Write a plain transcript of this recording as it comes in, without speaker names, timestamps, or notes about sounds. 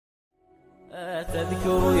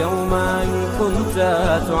تذكر يوما كنت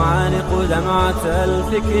تعانق دمعة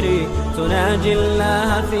الفكر تناجي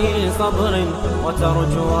الله في صبر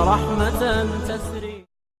وترجو رحمة تسري.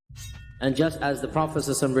 And just as the Prophet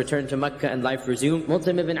ﷺ returned to Mecca and life resumed,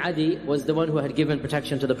 Mut'im ibn Adi was the one who had given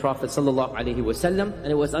protection to the Prophet ﷺ, and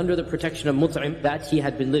it was under the protection of Mut'im that he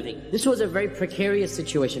had been living. This was a very precarious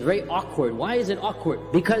situation, very awkward. Why is it awkward?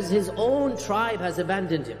 Because his own tribe has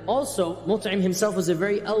abandoned him. Also, Mut'im himself was a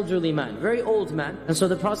very elderly man, very old man, and so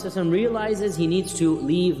the Prophet ﷺ realizes he needs to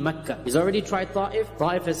leave Mecca. He's already tried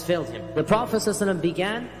Ta'if has failed him. The Prophet ﷺ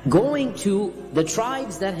began going to the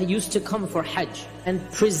tribes that used to come for Hajj and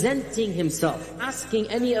presenting himself, asking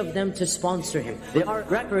any of them to sponsor him. There are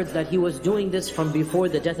records that he was doing this from before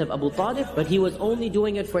the death of Abu Talib, but he was only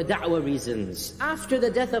doing it for da'wah reasons. After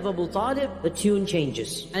the death of Abu Talib, the tune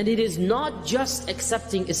changes. And it is not just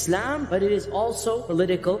accepting Islam, but it is also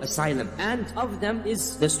political asylum. And of them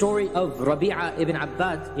is the story of Rabi'a ibn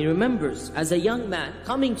Abbad. He remembers, as a young man,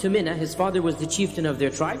 coming to Mina, his father was the chieftain of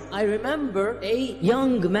their tribe. I remember a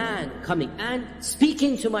young man coming and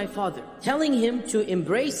speaking to my father, telling him to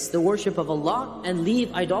embrace the worship of Allah and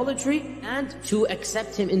leave idolatry and to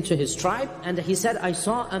accept him into his tribe. And he said, I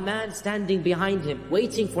saw a man standing behind him,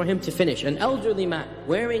 waiting for him to finish. An elderly man,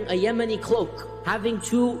 wearing a Yemeni cloak, having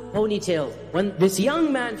two ponytails. When this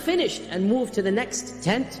young man finished and moved to the next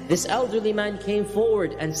tent, this elderly man came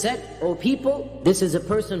forward and said, "O people, this is a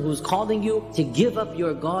person who's calling you to give up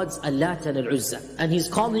your gods, Allat and Al-Uzza. And he's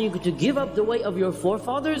calling you to give up the way of your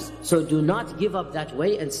forefathers, so do not give up that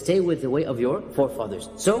way and stay with the way of your forefathers."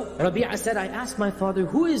 So Rabi'a said, I asked my father,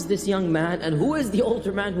 who is this young man and who is the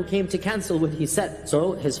older man who came to cancel what he said?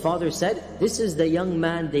 So his father said, this is the young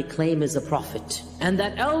man they claim is a prophet. And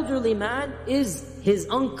that elderly man is his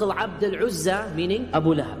uncle Abd al-Uzza, meaning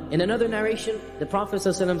Abu Lahab. In another narration, the Prophet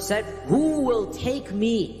ﷺ said, who will take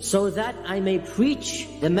me so that I may preach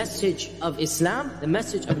the message of Islam, the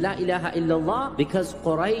message of La ilaha illallah, because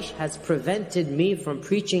Quraysh has prevented me from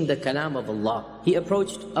preaching the kalam of Allah. He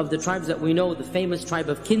approached of the tribes that we know, the famous tribe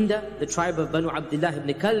of Kinda, the tribe of Banu Abdullah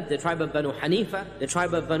ibn Kalb, the tribe of Banu Hanifa, the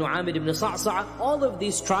tribe of Banu Amir ibn Sa'sa'a. All of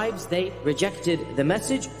these tribes, they rejected the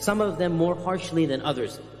message, some of them more harshly than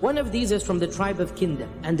others. One of these is from the tribe of Kinda,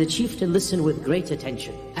 and the chieftain listened with great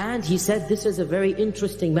attention. And he said, this is a very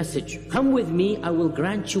interesting message. Come with me, I will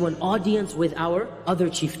grant you an audience with our other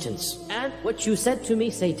chieftains. And what you said to me,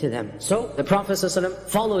 say to them. So the Prophet ﷺ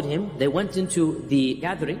followed him. They went into the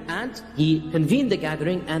gathering, and he convened the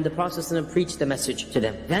gathering, and the Prophet ﷺ preached the message to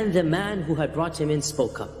them. Then the man who had brought him in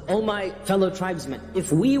spoke up. "O my fellow tribesmen,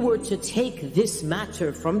 if we were to take this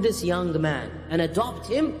matter from this young man and adopt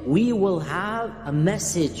him, we will have a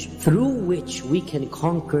message through which we can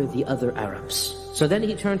conquer the other Arabs." So then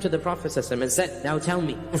he turned to the Prophet ﷺ and said, now tell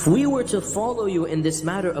me, if we were to follow you in this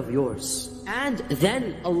matter of yours, and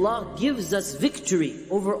then Allah gives us victory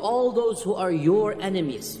over all those who are your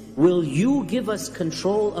enemies, will you give us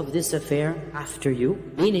control of this affair after you?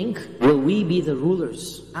 Meaning, will we be the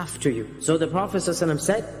rulers after you? So the Prophet ﷺ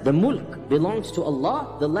said, the mulk belongs to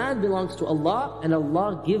Allah, the land belongs to Allah, and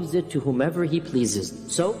Allah gives it to whomever He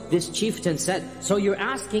pleases. So this chieftain said, so you're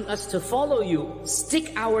asking us to follow you,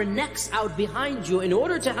 stick our necks out behind you in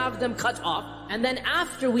order to have them cut off, and then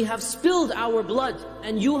after we have spilled our blood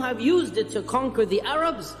and you have used it to conquer the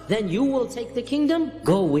Arabs, then you will take the kingdom?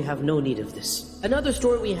 Go, we have no need of this. Another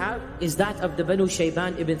story we have is that of the Banu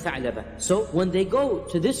Shayban ibn Tha'laba. So when they go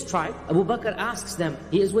to this tribe, Abu Bakr asks them,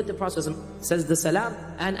 he is with the Prophet, says the salam,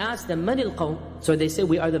 and asks them, Manil Qawm? So they say,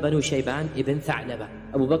 we are the Banu Shayban ibn Tha'laba.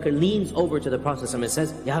 Abu Bakr leans over to the Prophet and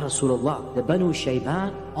says, Ya Rasulullah, the Banu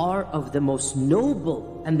Shayban are of the most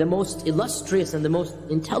noble and the most illustrious and the most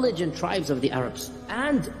intelligent tribes of the Arabs.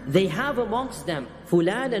 And they have amongst them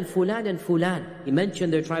Fulan and Fulan and Fulan. He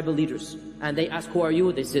mentioned their tribal leaders. And they ask, who are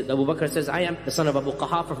you? They said, Abu Bakr says, I am the son of Abu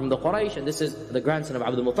Qahafa from the Quraysh, and this is the grandson of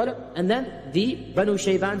Abdul Muttalib. And then the Banu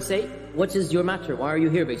Shayban say, what is your matter? Why are you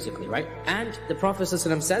here, basically, right? And the Prophet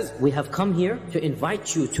ﷺ says, we have come here to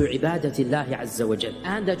invite you to ibadatillahi azza wa jal,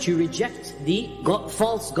 and that you reject the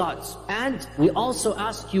false gods. And we also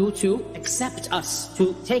ask you to accept us,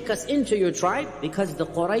 to take us into your tribe, because the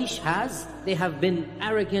Quraysh they have been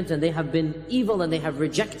arrogant and they have been evil and they have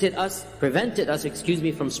rejected us, prevented us,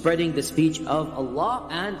 from spreading the speech of Allah,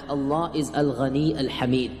 and Allah is Al-Ghani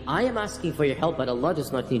Al-Hamid. I am asking for your help, but Allah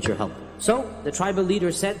does not need your help. So the tribal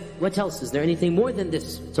leader said, what else? Is there anything more than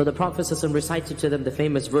this? So the Prophet ﷺ recited to them the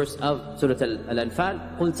famous verse of Surah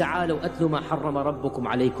Al-Anfal, قُلْ تَعَالَوْا أَتْلُ مَا حَرَّمَ رَبُّكُمْ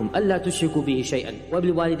عَلَيْكُمْ أَلَّا تُشْرِكُوا بِهِ شَيْئًا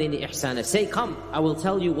وَبِالْوَالِدَيْنِ إِحْسَانًا. Say, come, I will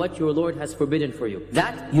tell you what your Lord has forbidden for you.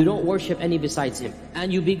 That you don't worship any besides Him.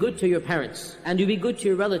 And you be good to your parents. And you be good to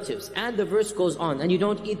your relatives. And the verse goes on. And you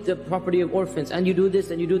don't eat the property of orphans. And you do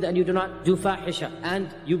this and you do that. And you do not do fahisha.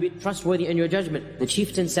 And you be trustworthy in your judgment. The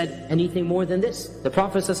chieftain said, anything more than this? The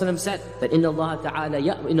Prophet ﷺ said that إِنَّ اللَّهَ تَعَالَى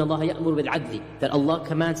إِنَّ اللَّهَ يَأْمُرُ بِالْعَدْلِ, that Allah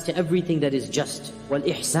commands to everything that is just,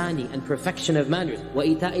 وَالْإِحْسَانِ, and perfection of manners,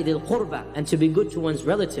 وَإِيتَاءِ ذِي الْقُرْبَى, and to be good to one's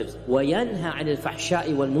relatives, وَيَنْهَى عَنِ الْفَحْشَاءِ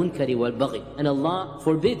وَالْمُنْكَرِ وَالْبَغْيِ, and Allah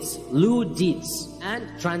forbids lewd deeds and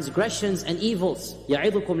transgressions and evils.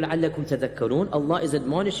 يَعِظُكُمْ لَعَلَّكُمْ تَذَكَّرُونَ. Allah is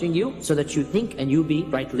admonishing you so that you think and you be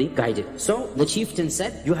rightly guided. So the chieftain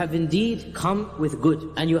said, you have indeed come with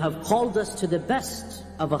good, and you have called us to the best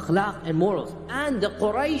of akhlaq and morals. And the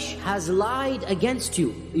Quraysh has lied against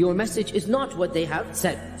you. Your message is not what they have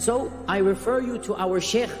said. So I refer you to our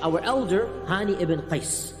Shaykh, our elder, Hani ibn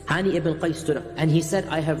Qais. Hani ibn Qais stood up and he said,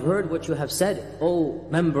 I have heard what you have said, O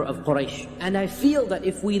member of Quraysh. And I feel that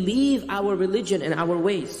if we leave our religion and our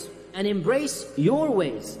ways and embrace your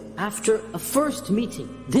ways after a first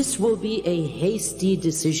meeting, this will be a hasty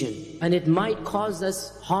decision and it might cause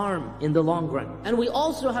us harm in the long run. And we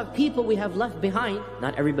also have people we have left behind.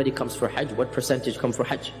 Not everybody comes for Hajj. What percentage come for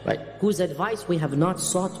Hajj, right? Whose advice we have not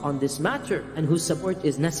sought on this matter and whose support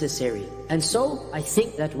is necessary. And so I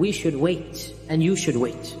think that we should wait and you should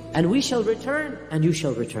wait. And we shall return and you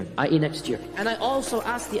shall return, i.e. next year. And I also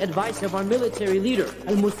asked the advice of our military leader,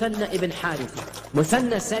 Al-Muthanna ibn Haritha.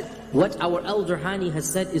 Muthanna said, what our elder Hani has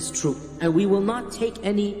said is true. And we will not take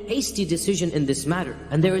any hasty decision in this matter.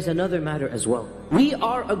 And there is another matter as well. We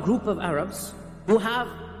are a group of Arabs who have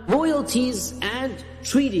loyalties and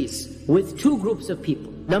treaties with two groups of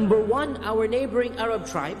people. Number one, our neighboring Arab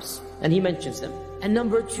tribes, and he mentions them. And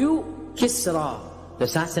number two, Kisra, the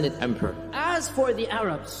Sassanid emperor. As for the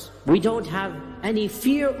Arabs, we don't have any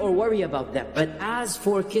fear or worry about them. But as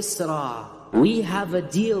for Kisra, we have a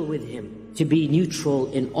deal with him to be neutral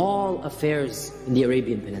in all affairs in the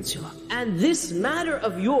Arabian Peninsula. And this matter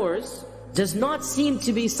of yours does not seem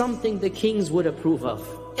to be something the kings would approve of.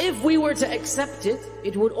 If we were to accept it,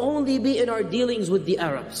 it would only be in our dealings with the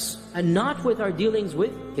Arabs and not with our dealings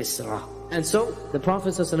with Kisra. And so the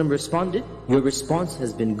Prophet ﷺ responded, your response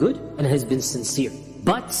has been good and has been sincere.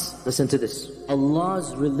 But, listen to this,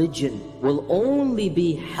 Allah's religion will only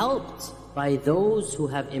be helped by those who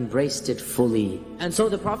have embraced it fully. And so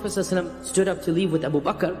the Prophet ﷺ stood up to leave with Abu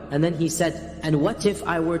Bakr, and then he said, and what if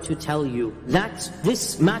I were to tell you that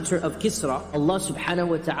this matter of Kisra, Allah subhanahu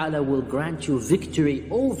wa ta'ala will grant you victory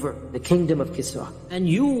over the kingdom of Kisra, and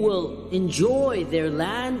you will enjoy their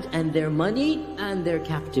land and their money and their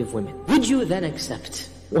captive women. Would you then accept?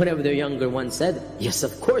 Whenever their younger one said, yes,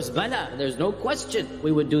 of course, bala, there's no question,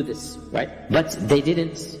 we would do this, right? But they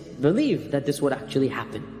didn't believe that this would actually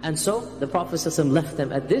happen. And so the Prophet ﷺ left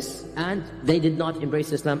them at this, and they did not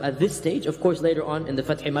embrace Islam at this stage. Of course, later on in the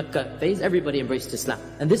Fath Makkah phase, everybody embraced Islam.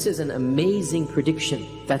 And this is an amazing prediction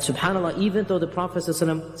that, subhanAllah, even though the Prophet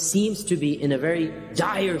ﷺ seems to be in a very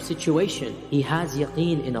dire situation, he has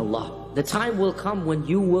yaqeen in Allah. The time will come when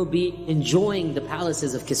you will be enjoying the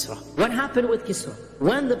palaces of Kisra. What happened with Kisra?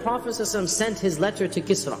 When the Prophet ﷺ sent his letter to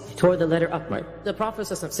Kisra, he tore the letter up, right? The Prophet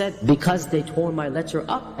ﷺ said, because they tore my letter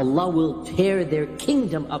up, Allah will tear their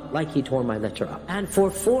kingdom up like he tore my letter up. And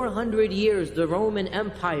for 400 years, the Roman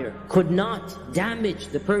Empire could not damage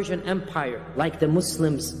the Persian Empire like the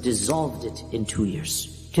Muslims dissolved it in 2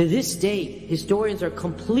 years. To this day, historians are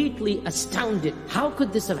completely astounded. How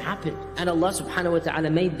could this have happened? And Allah subhanahu wa ta'ala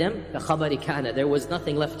made them the khabari kana. There was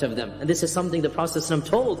nothing left of them. And this is something the Prophet ﷺ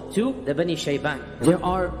told to the Bani Shayban. There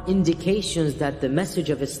are indications that the message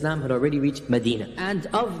of Islam had already reached Medina. And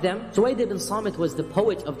of them, Suwayd ibn Samit was the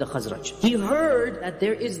poet of the Khazraj. He heard that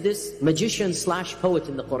there is this magician slash poet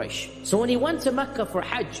in the Quraysh. So when he went to Mecca for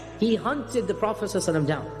Hajj, he hunted the Prophet ﷺ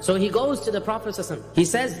down. So he goes to the Prophet ﷺ. He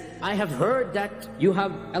says, I have heard that you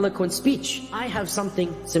have eloquent speech. I have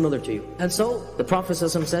something similar to you. And so the Prophet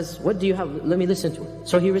ﷺ says, what do you have? Let me listen to it.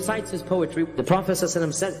 So he recites his poetry. The Prophet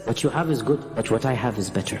ﷺ said, what you have is good, but what I have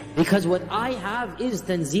is better. Because what I have is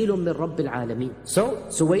tanzilun min Rabbil Alameen. So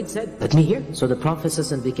Suwayd said, let me hear. So the Prophet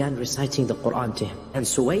ﷺ began reciting the Quran to him. And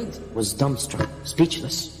Suwayd was dumbstruck,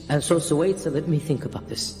 speechless. And so Suwayd said, let me think about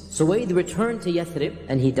this. Suwayd returned to Yathrib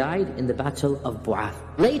and he died in the battle of Bu'ath.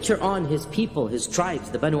 Later on, his people, his tribes,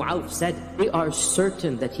 the Banu Auf said, we are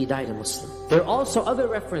certain that he died a Muslim. There are also other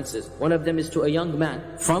references. One of them is to a young man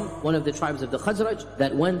from one of the tribes of the Khazraj,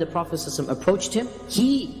 that when the Prophet ﷺ approached him,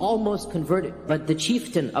 he almost converted. But the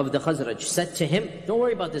chieftain of the Khazraj said to him, don't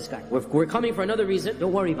worry about this guy. We're coming for another reason,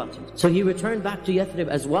 don't worry about him. So he returned back to Yathrib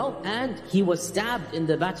as well, and he was stabbed in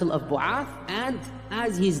the battle of Bu'ath, and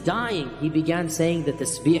as he's dying, he began saying the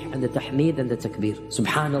tasbih and the tahmeed and the takbir.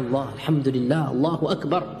 Subhanallah, alhamdulillah, Allahu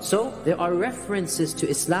Akbar. So there are references to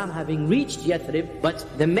Islam having reached Yathrib, but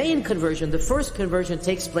the main conversion, the first conversion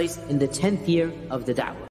takes place in the 10th year of the da'wah.